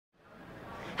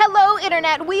Hello,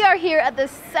 Internet. We are here at the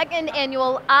second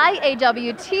annual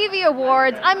IAWTV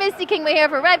Awards. I'm Misty Kingma here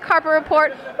for Red Carpet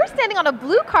Report. We're standing on a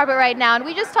blue carpet right now, and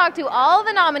we just talked to all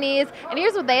the nominees, and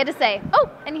here's what they had to say. Oh,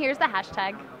 and here's the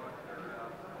hashtag.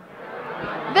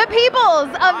 The Peoples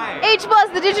of H+,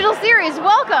 the digital series,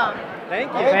 welcome.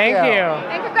 Thank you. Thank you.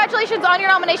 And congratulations on your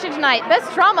nomination tonight.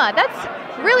 Best Drama.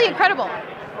 That's really incredible.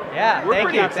 Yeah, We're thank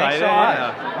pretty you. excited. Thanks so much.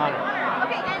 Yeah.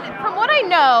 Okay, and from what I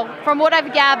know, from what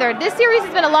I've gathered, this series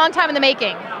has been a long time in the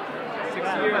making. 6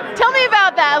 years. Tell me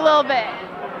about that a little bit.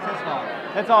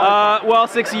 That's all. Well,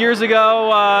 6 years ago,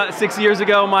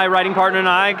 my writing partner and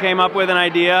I came up with an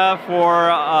idea for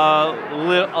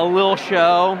a little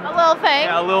show. A little thing.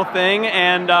 Yeah, a little thing,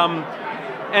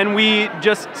 and we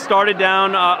just started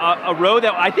down a road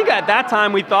that I think at that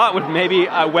time we thought was maybe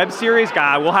a web series.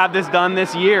 God, we'll have this done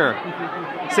this year.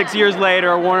 6 years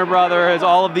later, Warner Brothers,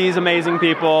 all of these amazing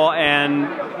people, and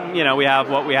you know, we have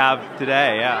what we have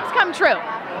today. Yeah. It's come true.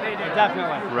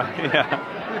 Definitely. Right.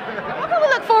 Yeah. What can we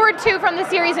look forward to from the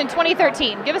series in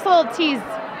 2013? Give us a little tease.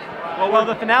 Well,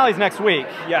 the finale's next week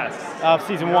Yes. of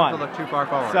season one. You don't have to look too far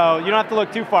forward. So you don't have to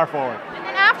look too far forward. And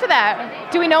then after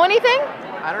that, do we know anything?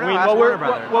 I don't know. Ask Warner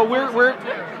Brothers.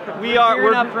 We are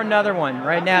Gearing up for another one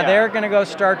right now. Yeah. They're going to go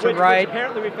start to Which write.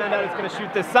 apparently we found out it's going to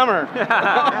shoot this summer. You're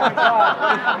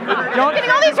getting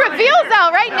all these reveals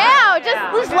out right now.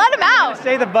 Just let them out.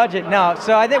 Say the budget. No,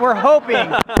 so I think we're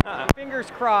hoping,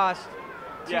 fingers crossed,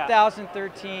 Yeah.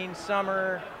 2013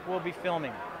 summer we'll be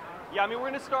filming. Yeah, I mean, we're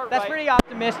going to start. That's pretty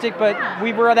optimistic, but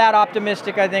we were that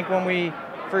optimistic I think when we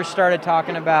first started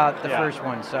talking about the first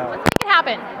one. So Let's make it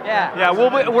happen. yeah. Yeah,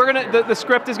 we're gonna. The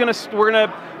script is gonna. We're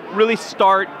gonna really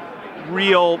start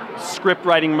real script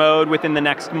writing mode within the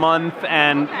next month,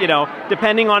 and you know,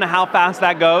 depending on how fast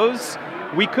that goes,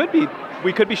 we could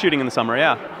be shooting in the summer.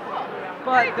 Yeah.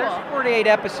 But there's 48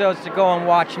 episodes to go and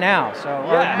watch now. So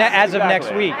or Yes, as of next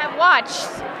exactly. week. I've watched,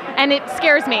 and it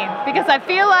scares me because I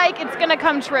feel like it's going to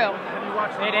come true.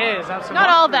 It is. Absolutely. Not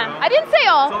all of them. I didn't say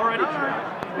all. Already true.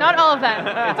 Not all of them.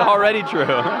 It's already true.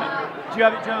 Do you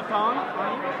have a phone?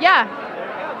 Yeah.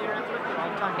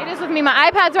 It is with me.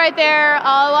 My iPad's right there.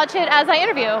 I'll watch it as I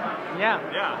interview. Yeah.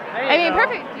 I mean,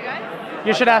 perfect. You guys?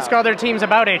 You should ask other teams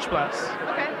about H+.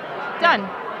 Okay. Done.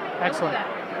 Excellent.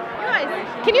 You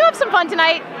guys, can you have some fun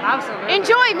tonight? Absolutely.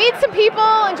 Enjoy, meet some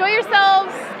people, enjoy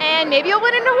yourselves, and maybe you'll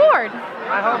win an award.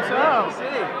 I hope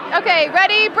so. Okay,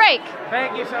 ready, break.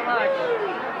 Thank you so much.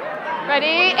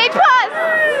 Ready, H+.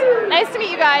 Nice to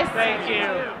meet you guys. Thank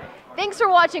you. Thanks for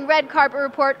watching Red Carpet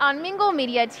Report on Mingle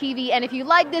Media TV, and if you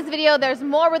like this video, there's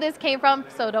more where this came from,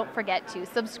 so don't forget to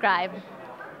subscribe.